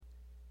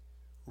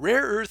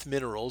Rare earth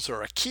minerals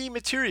are a key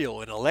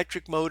material in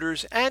electric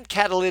motors and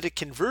catalytic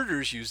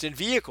converters used in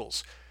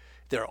vehicles.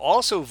 They're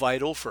also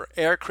vital for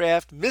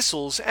aircraft,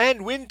 missiles,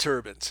 and wind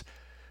turbines.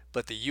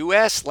 But the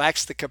U.S.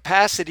 lacks the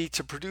capacity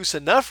to produce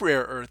enough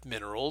rare earth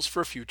minerals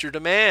for future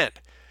demand.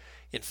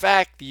 In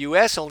fact, the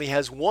U.S. only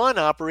has one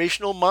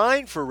operational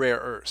mine for rare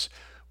earths,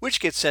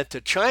 which gets sent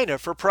to China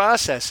for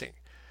processing.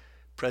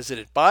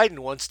 President Biden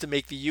wants to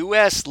make the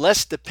U.S.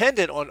 less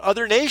dependent on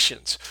other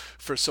nations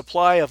for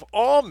supply of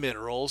all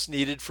minerals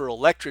needed for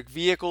electric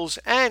vehicles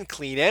and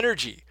clean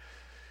energy.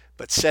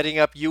 But setting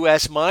up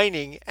U.S.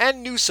 mining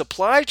and new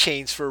supply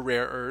chains for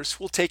rare earths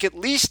will take at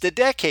least a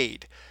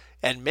decade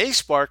and may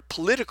spark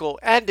political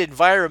and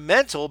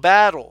environmental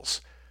battles.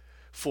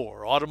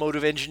 For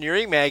Automotive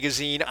Engineering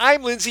Magazine,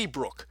 I'm Lindsay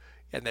Brooke,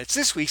 and that's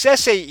this week's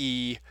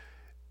SAE,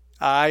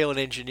 Eye on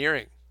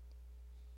Engineering.